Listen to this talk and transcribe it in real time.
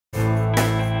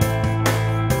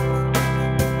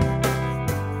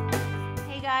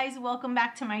welcome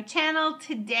back to my channel.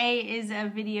 Today is a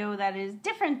video that is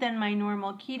different than my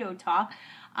normal keto talk.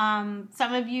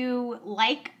 Some of you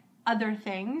like other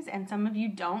things and some of you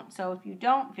don't, so if you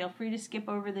don't, feel free to skip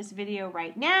over this video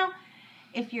right now.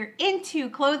 If you're into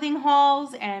clothing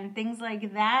hauls and things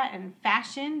like that and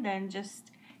fashion, then just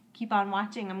keep on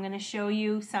watching. I'm going to show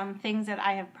you some things that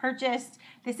I have purchased.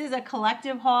 This is a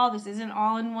collective haul. This isn't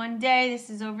all in one day.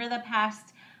 This is over the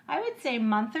past, I would say,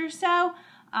 month or so.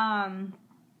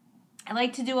 I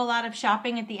like to do a lot of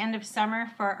shopping at the end of summer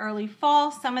for early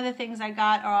fall. Some of the things I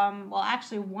got, well,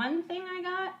 actually one thing I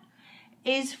got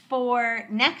is for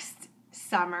next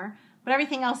summer, but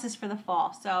everything else is for the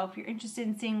fall. So if you're interested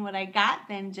in seeing what I got,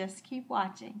 then just keep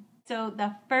watching. So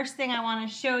the first thing I want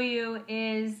to show you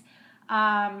is,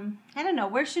 I don't know,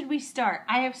 where should we start?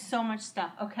 I have so much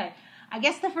stuff. Okay, I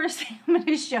guess the first thing I'm going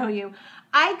to show you,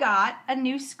 I got a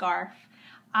new scarf.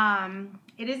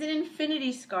 It is an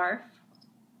infinity scarf.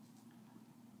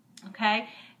 Okay,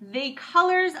 the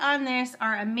colors on this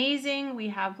are amazing. We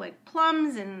have like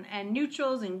plums and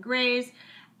neutrals and grays,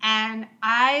 and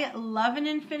I love an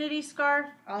infinity scarf.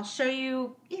 I'll show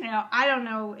you, I don't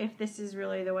know if this is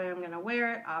really the way I'm going to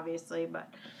wear it, obviously,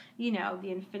 but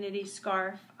the infinity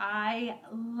scarf. I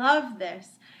love this.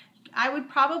 I would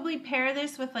probably pair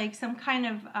this with like some kind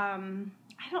of, I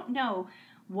don't know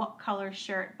what color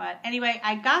shirt, but anyway,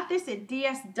 I got this at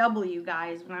DSW,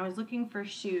 guys, when I was looking for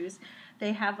shoes.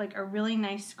 They have like a really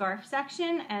nice scarf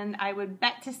section, and I would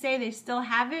bet to say they still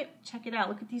have it. Check it out.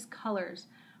 Look at these colors.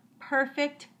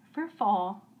 Perfect for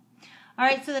fall. All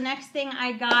right, so the next thing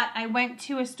I got, I went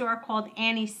to a store called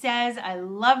Annie Says. I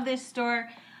love this store.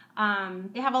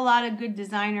 They have a lot of good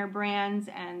designer brands,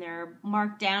 and they're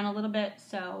marked down a little bit,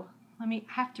 so I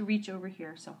have to reach over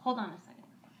here, so hold on a second.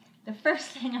 The first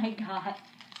thing I got,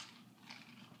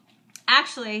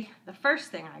 actually, the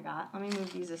first thing I got, let me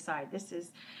move these aside. This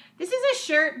is a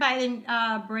shirt by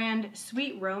the brand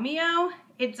Sweet Romeo.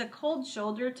 It's a cold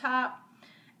shoulder top.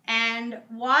 And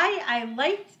why I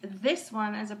liked this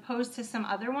one as opposed to some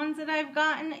other ones that I've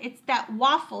gotten, it's that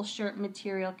waffle shirt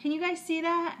material. Can you guys see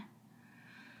that?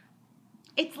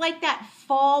 It's like that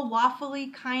fall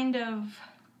waffly kind of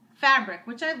fabric,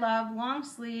 which I love. Long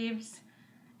sleeves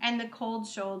and the cold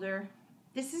shoulder.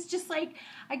 This is just like,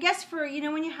 I guess for,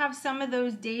 when you have some of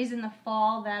those days in the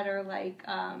fall that are like,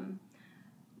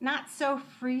 not so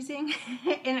freezing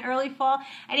in early fall.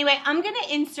 Anyway, I'm going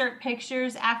to insert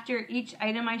pictures after each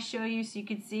item I show you so you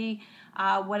can see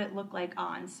what it looked like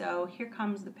on. So here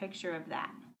comes the picture of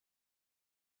that.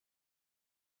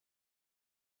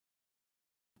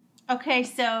 Okay,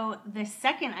 so the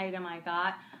second item I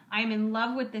got, I'm in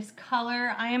love with this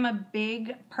color. I am a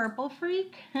big purple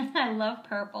freak. I love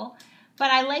purple. But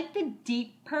I like the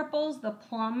deep purples, the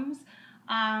plums.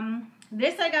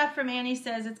 This I got from Annie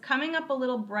Says. It's coming up a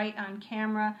little bright on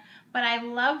camera, but I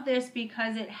love this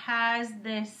because it has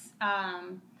this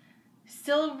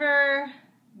silver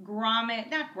grommet,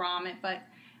 not grommet, but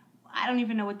I don't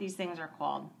even know what these things are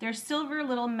called. They're silver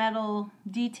little metal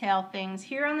detail things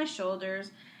here on the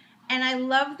shoulders. And I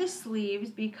love the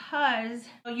sleeves because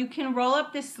you can roll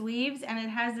up the sleeves and it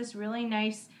has this really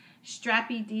nice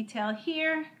strappy detail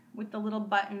here with the little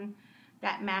button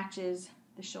that matches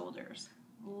the shoulders.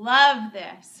 Love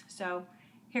this. So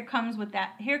here comes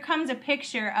a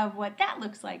picture of what that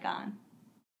looks like on.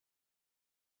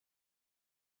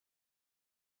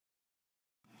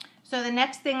 So the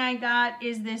next thing I got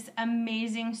is this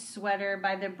amazing sweater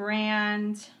by the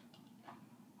brand,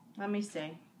 let me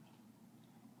see,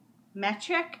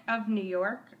 Metric of New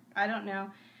York. I don't know.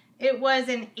 It was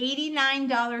an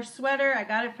 $89 sweater. I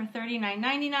got it for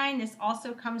 $39.99. This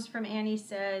also comes from Annie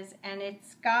Says, and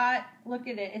it's got, look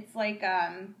at it, it's like,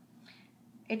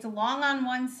 it's long on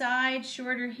one side,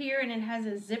 shorter here, and it has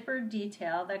a zipper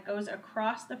detail that goes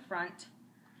across the front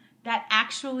that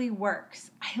actually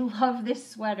works. I love this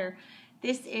sweater.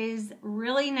 This is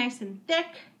really nice and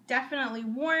thick, definitely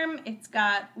warm. It's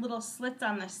got little slits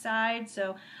on the side,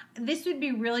 so this would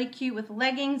be really cute with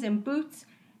leggings and boots.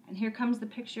 And here comes the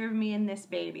picture of me in this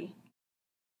baby.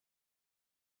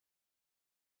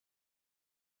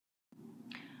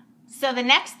 So the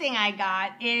next thing I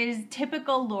got is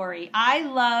typical Lori. I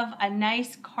love a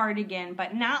nice cardigan,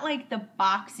 but not like the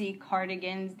boxy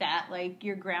cardigans that like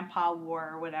your grandpa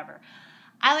wore or whatever.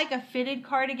 I like a fitted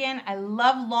cardigan. I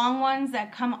love long ones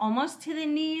that come almost to the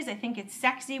knees. I think it's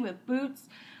sexy with boots.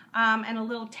 And a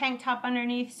little tank top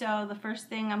underneath. So the first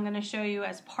thing I'm going to show you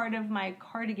as part of my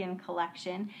cardigan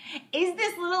collection is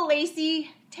this little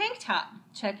lacy tank top.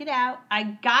 Check it out.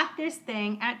 I got this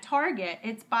thing at Target.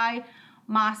 It's by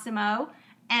Massimo,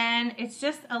 and it's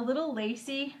just a little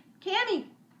lacy cami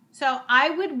So I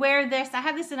would wear this, I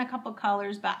have this in a couple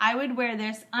colors, but I would wear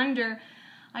this under,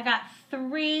 I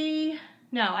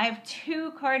have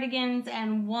 2 cardigans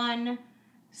and 1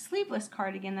 sleeveless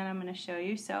cardigan that I'm going to show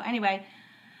you. So anyway,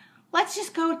 let's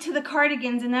just go to the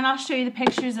cardigans and then I'll show you the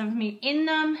pictures of me in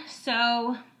them.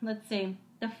 So let's see.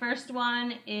 The first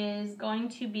one is going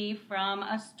to be from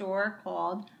a store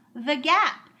called The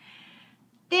Gap.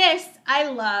 This I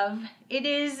love. It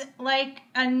is like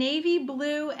a navy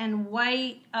blue and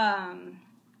white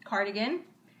cardigan,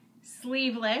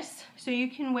 sleeveless. So you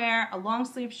can wear a long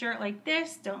sleeve shirt like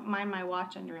this. Don't mind my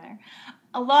watch under there.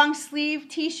 A long sleeve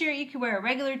t-shirt. You can wear a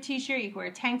regular t-shirt. You can wear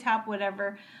a tank top,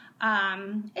 whatever.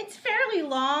 It's fairly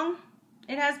long.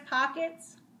 It has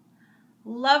pockets.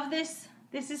 Love this.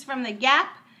 This is from The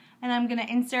Gap. And I'm going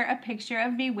to insert a picture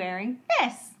of me wearing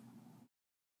this.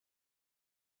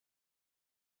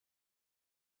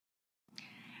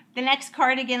 The next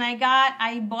cardigan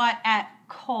I bought at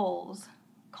Kohl's.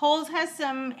 Kohl's has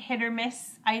some hit or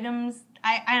miss items.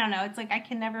 I don't know. It's like I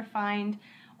can never find,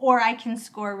 or I can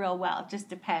score real well. It just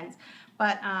depends.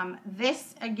 But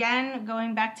this, again,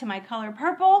 going back to my color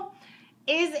purple,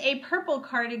 is a purple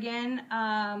cardigan.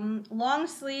 Long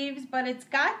sleeves, but it's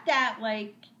got that,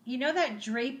 like, you know that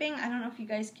draping? I don't know if you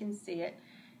guys can see it.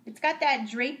 It's got that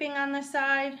draping on the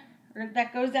side, or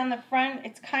that goes down the front.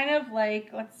 It's kind of like,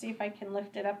 let's see if I can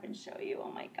lift it up and show you.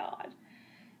 Oh my God.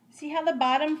 See how the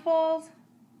bottom falls?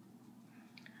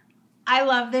 I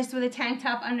love this with a tank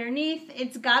top underneath.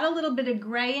 It's got a little bit of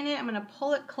gray in it. I'm going to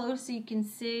pull it close so you can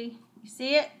see. You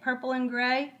see it? Purple and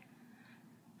gray.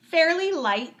 Fairly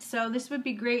light, so this would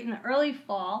be great in the early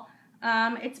fall.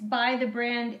 It's by the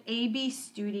brand AB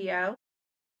Studio.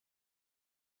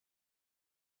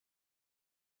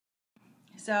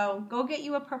 So go get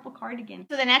you a purple cardigan.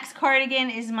 So the next cardigan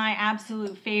is my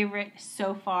absolute favorite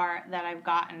so far that I've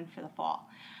gotten for the fall.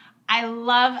 I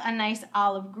love a nice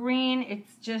olive green.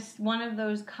 It's just one of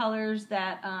those colors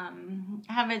that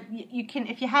you can,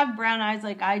 if you have brown eyes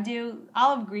like I do,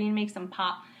 olive green makes them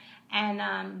pop.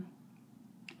 And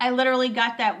I literally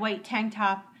got that white tank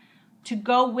top to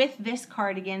go with this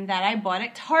cardigan that I bought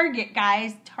at Target,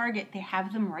 guys. Target, they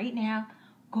have them right now.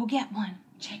 Go get one.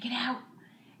 Check it out.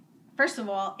 First of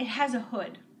all, it has a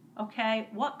hood, okay?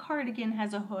 What cardigan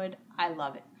has a hood? I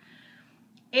love it.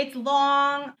 It's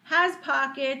long, has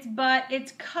pockets, but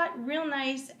it's cut real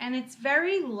nice, and it's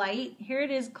very light. Here it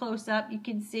is close up. You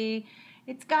can see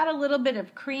it's got a little bit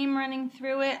of cream running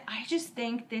through it. I just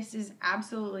think this is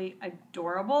absolutely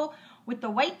adorable. With the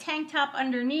white tank top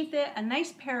underneath it, a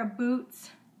nice pair of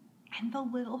boots, and the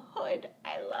little hood.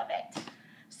 I love it.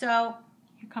 So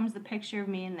here comes the picture of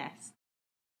me in this.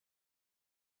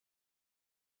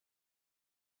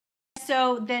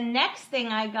 So the next thing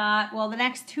I got, well, the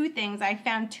next 2 things, I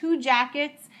found 2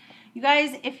 jackets. You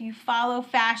guys, if you follow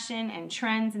fashion and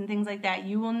trends and things like that,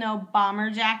 you will know bomber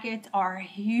jackets are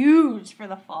huge for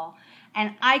the fall.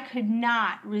 And I could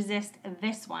not resist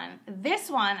this one. This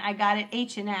one I got at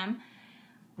H&M.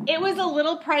 It was a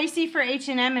little pricey for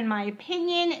H&M in my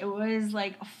opinion. It was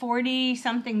like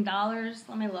 $40-something.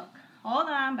 Let me look. Hold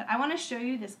on, but I want to show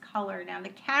you this color now. The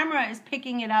camera is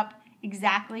picking it up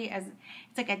exactly as,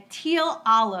 it's like a teal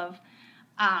olive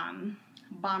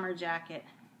bomber jacket.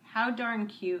 How darn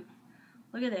cute.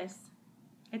 Look at this.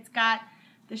 It's got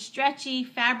the stretchy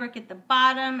fabric at the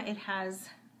bottom. It has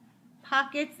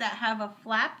pockets that have a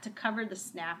flap to cover the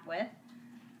snap with.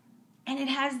 And it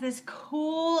has this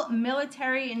cool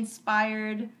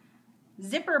military-inspired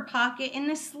zipper pocket in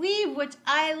the sleeve, which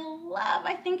I love.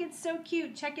 I think it's so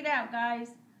cute. Check it out,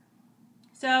 guys.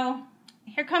 So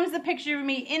here comes the picture of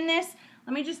me in this.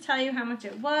 Let me just tell you how much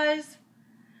it was.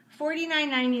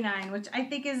 $49.99, which I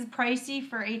think is pricey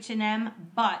for H&M,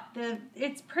 but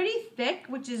it's pretty thick,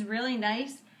 which is really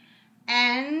nice.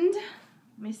 And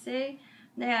let me see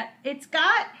that it's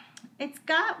got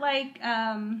like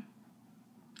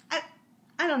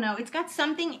I don't know, it's got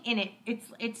something in it.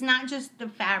 It's not just the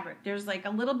fabric. There's like a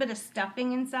little bit of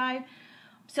stuffing inside,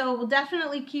 so it will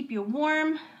definitely keep you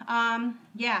warm.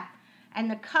 Yeah, and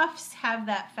the cuffs have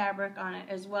that fabric on it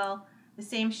as well. The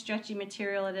same stretchy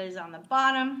material it is on the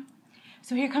bottom.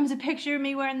 So here comes a picture of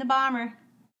me wearing the bomber.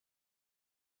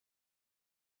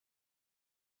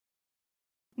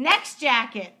 Next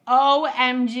jacket.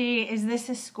 OMG, is this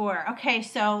a score? Okay,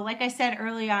 so like I said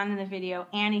early on in the video,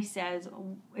 Annie says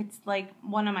it's like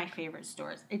one of my favorite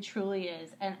stores. It truly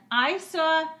is. And I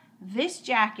saw this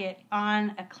jacket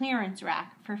on a clearance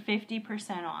rack for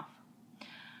 50% off.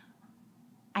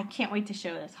 I can't wait to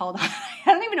show this. Hold on. I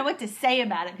don't even know what to say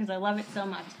about it because I love it so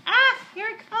much. Ah, here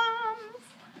it comes.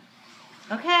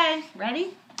 Okay,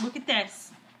 ready? Look at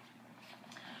this.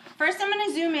 first I'm going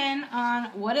to zoom in on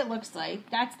what it looks like.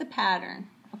 That's the pattern,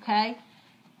 okay?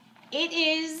 It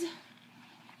is,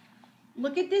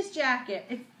 look at this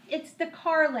jacket. It's the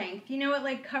car length. You know, it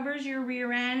like covers your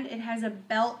rear end. It has a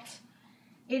belt.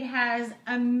 It has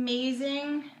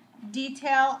amazing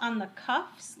detail on the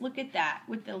cuffs. Look at that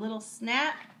with the little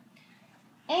snap.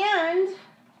 And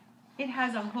it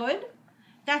has a hood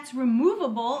that's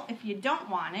removable if you don't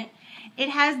want it. It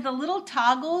has the little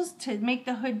toggles to make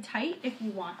the hood tight if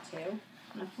you want to. I'm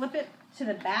going to flip it to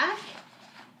the back.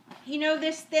 You know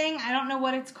this thing? I don't know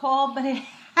what it's called, but it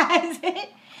has it.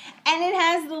 And it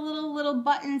has the little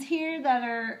buttons here that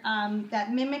are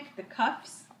that mimic the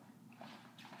cuffs.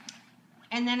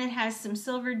 And then it has some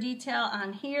silver detail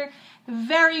on here.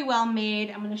 Very well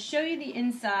made. I'm going to show you the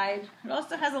inside. It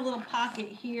also has a little pocket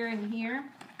here and here.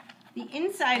 The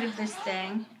inside of this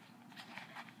thing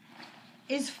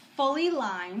is fully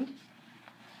lined,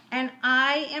 and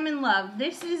I am in love.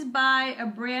 This is by a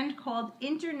brand called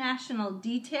International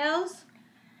Details.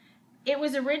 It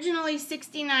was originally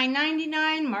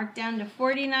 $69.99, marked down to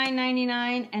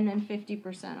 $49.99, and then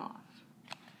 50% off.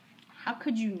 How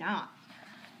could you not?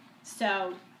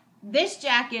 So this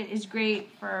jacket is great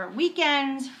for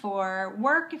weekends, for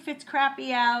work if it's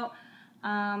crappy out,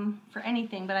 for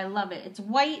anything, but I love it. It's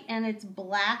white and it's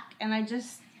black, and I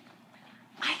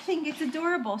think it's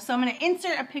adorable. So I'm going to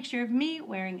insert a picture of me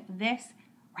wearing this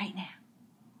right now.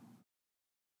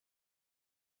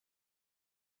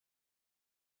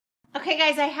 Okay,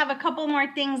 guys, I have a couple more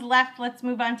things left. Let's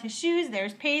move on to shoes.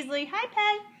 There's Paisley. Hi,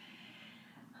 Pay.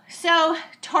 So,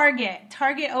 Target.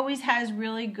 Target always has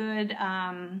really good,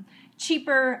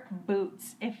 cheaper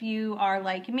boots. If you are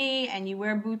like me and you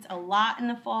wear boots a lot in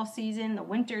the fall season, the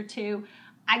winter too,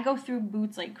 I go through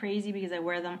boots like crazy because I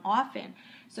wear them often.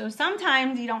 So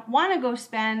sometimes you don't want to go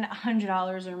spend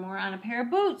 $100 or more on a pair of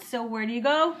boots. So where do you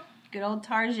go? Good old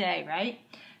Target, right?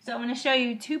 So I'm going to show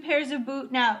you two pairs of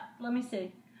boots. Now, let me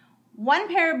see. One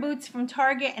pair of boots from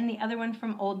Target and the other one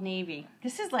from Old Navy.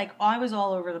 This is like, I was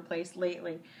all over the place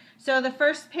lately. So the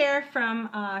first pair from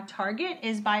Target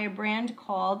is by a brand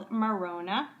called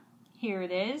Marona. Here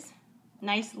it is.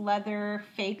 Nice leather,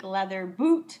 fake leather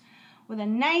boot with a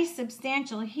nice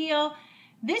substantial heel.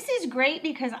 This is great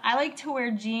because I like to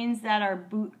wear jeans that are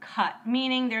boot cut,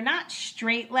 meaning they're not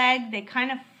straight leg. They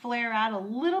kind of flare out a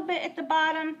little bit at the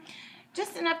bottom,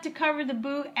 just enough to cover the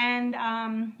boot. And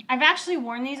I've actually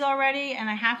worn these already, and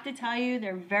I have to tell you,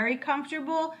 they're very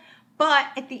comfortable. But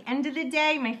at the end of the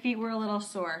day, my feet were a little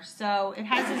sore. So it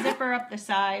has a zipper up the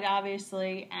side,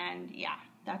 obviously, and yeah,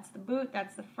 that's the boot,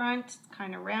 that's the front. It's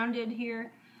kind of rounded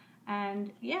here.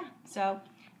 And yeah, so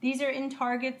these are in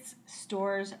Target's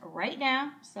stores right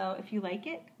now. So if you like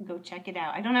it, go check it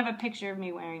out. I don't have a picture of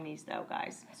me wearing these though,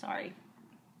 guys. Sorry.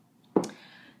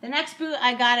 The next boot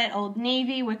I got at Old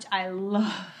Navy, which I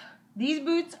love. These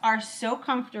boots are so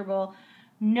comfortable.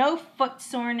 No foot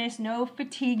soreness, no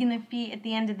fatigue in the feet at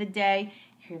the end of the day.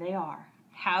 Here they are.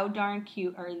 How darn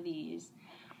cute are these?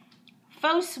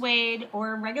 Faux suede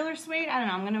or regular suede? I don't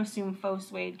know. I'm going to assume faux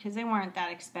suede because they weren't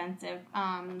that expensive.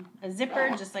 A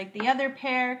zipper just like the other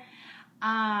pair.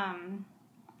 A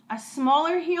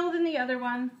smaller heel than the other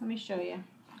one. Let me show you.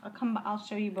 I'll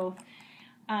show you both.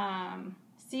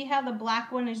 See how the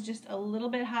black one is just a little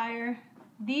bit higher?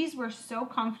 These were so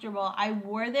comfortable. I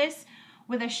wore this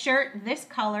with a shirt this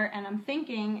color, and I'm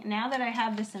thinking, now that I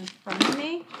have this in front of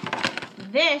me,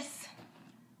 this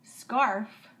scarf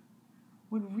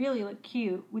would really look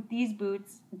cute with these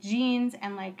boots, jeans,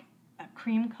 and like a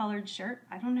cream colored shirt.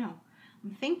 I don't know.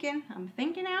 I'm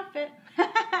thinking outfit.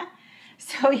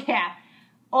 So yeah,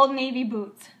 Old Navy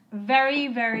boots. Very,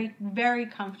 very, very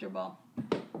comfortable.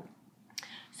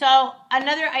 So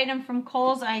another item from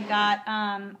Kohl's I got.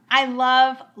 I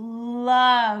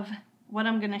love what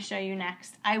I'm going to show you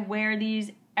next. I wear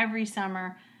these every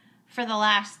summer for the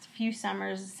last few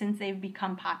summers since they've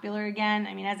become popular again.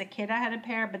 I mean, as a kid I had a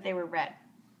pair, but they were red.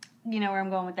 You know where I'm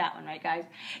going with that one, right, guys?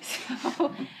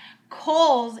 So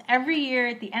Kohl's every year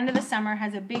at the end of the summer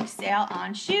has a big sale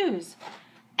on shoes.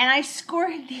 And I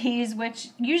scored these, which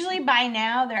usually by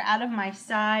now they're out of my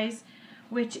size,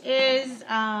 which is,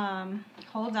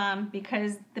 hold on,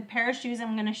 because the pair of shoes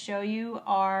I'm going to show you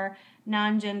are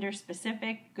non-gender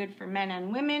specific, good for men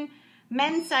and women.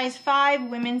 Men's size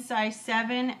 5, women's size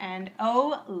 7, and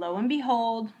oh, lo and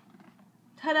behold,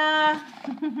 ta-da!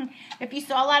 If you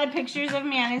saw a lot of pictures of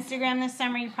me on Instagram this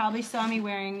summer, you probably saw me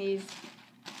wearing these.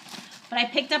 But I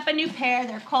picked up a new pair.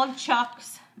 They're called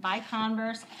Chucks by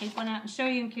Converse. I'll take one out and show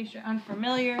you in case you're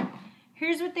unfamiliar.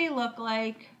 Here's what they look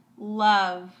like.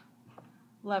 Love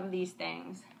these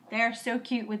things. They're so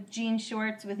cute with jean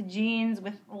shorts, with jeans,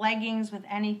 with leggings, with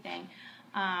anything.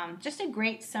 Just a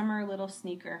great summer little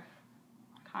sneaker.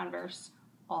 Converse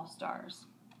All-Stars.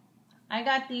 I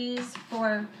got these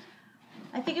for,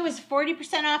 I think it was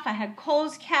 40% off. I had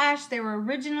Kohl's Cash. They were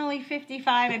originally $55.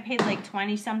 I paid like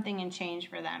 20 something and change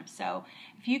for them. So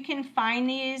if you can find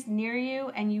these near you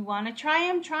and you want to try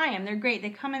them, try them. They're great. They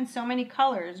come in so many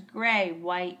colors: gray,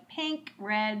 white, pink,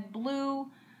 red, blue.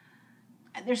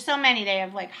 There's so many. They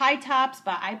have like high tops,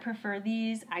 but I prefer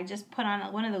these. I just put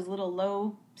on one of those little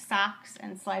low socks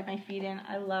and slide my feet in.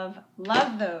 I love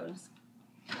those.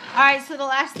 All right, so the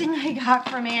last thing I got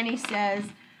from Annie says,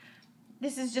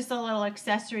 this is just a little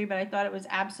accessory, but I thought it was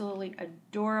absolutely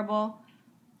adorable.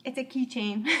 It's a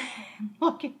keychain.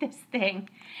 Look at this thing.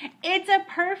 It's a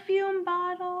perfume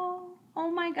bottle. Oh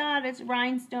my God, it's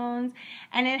rhinestones,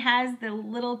 and it has the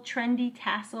little trendy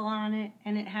tassel on it,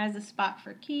 and it has a spot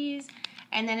for keys,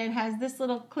 and then it has this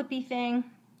little clippy thing,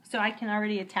 so I can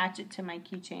already attach it to my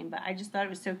keychain, but I just thought it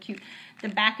was so cute. The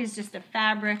back is just a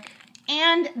fabric.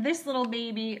 And this little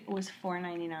baby was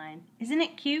 $4.99. Isn't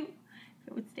it cute? If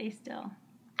it would stay still.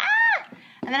 Ah!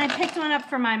 And then I picked one up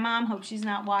for my mom. Hope she's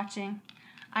not watching.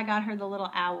 I got her the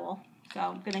little owl. So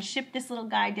I'm going to ship this little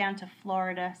guy down to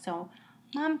Florida so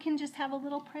Mom can just have a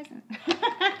little present.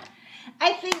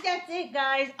 I think that's it,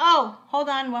 guys. Oh, hold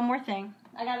on. One more thing.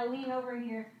 I got to lean over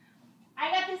here. I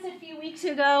got this a few weeks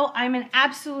ago. I'm in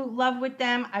absolute love with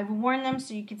them. I've worn them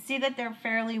so you can see that they're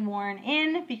fairly worn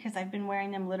in because I've been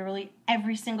wearing them literally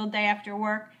every single day after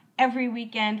work, every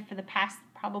weekend for the past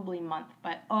probably month.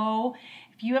 But oh,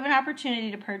 if you have an opportunity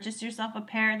to purchase yourself a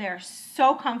pair, they're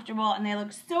so comfortable and they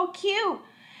look so cute.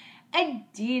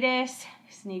 Adidas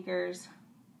sneakers.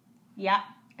 Yep,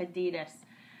 Adidas.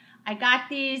 I got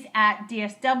these at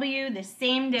DSW the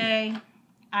same day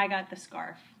I got the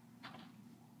scarf.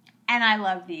 And I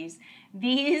love these.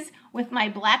 These with my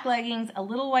black leggings, a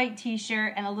little white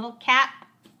t-shirt, and a little cap.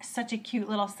 Such a cute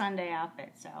little Sunday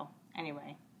outfit. So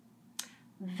anyway,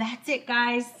 that's it,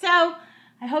 guys. So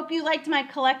I hope you liked my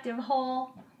collective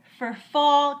haul for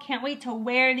fall. Can't wait to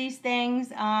wear these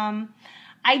things.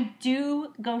 I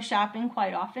do go shopping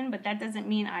quite often, but that doesn't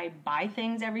mean I buy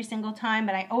things every single time.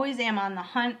 But I always am on the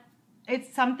hunt.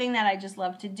 It's something that I just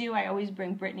love to do. I always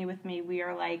bring Brittany with me. We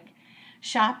are like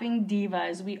shopping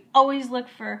divas. We always look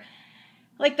for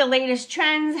like the latest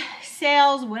trends,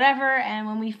 sales, whatever, and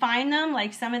when we find them,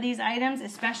 like some of these items,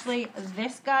 especially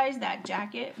this, guys, that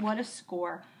jacket, what a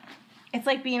score. It's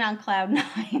like being on cloud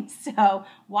 9. So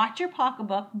watch your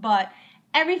pocketbook, but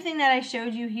everything that I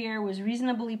showed you here was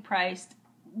reasonably priced,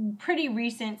 pretty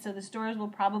recent, so the stores will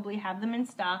probably have them in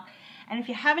stock. And if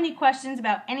you have any questions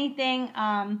about anything,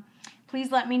 please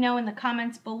let me know in the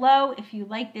comments below. If you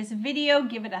like this video,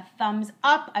 give it a thumbs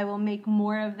up. I will make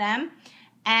more of them.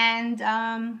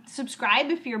 And subscribe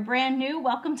if you're brand new.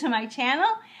 Welcome to my channel.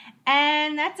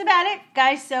 And that's about it,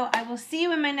 guys. So I will see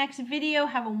you in my next video.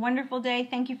 Have a wonderful day.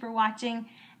 Thank you for watching,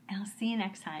 and I'll see you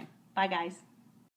next time. Bye, guys.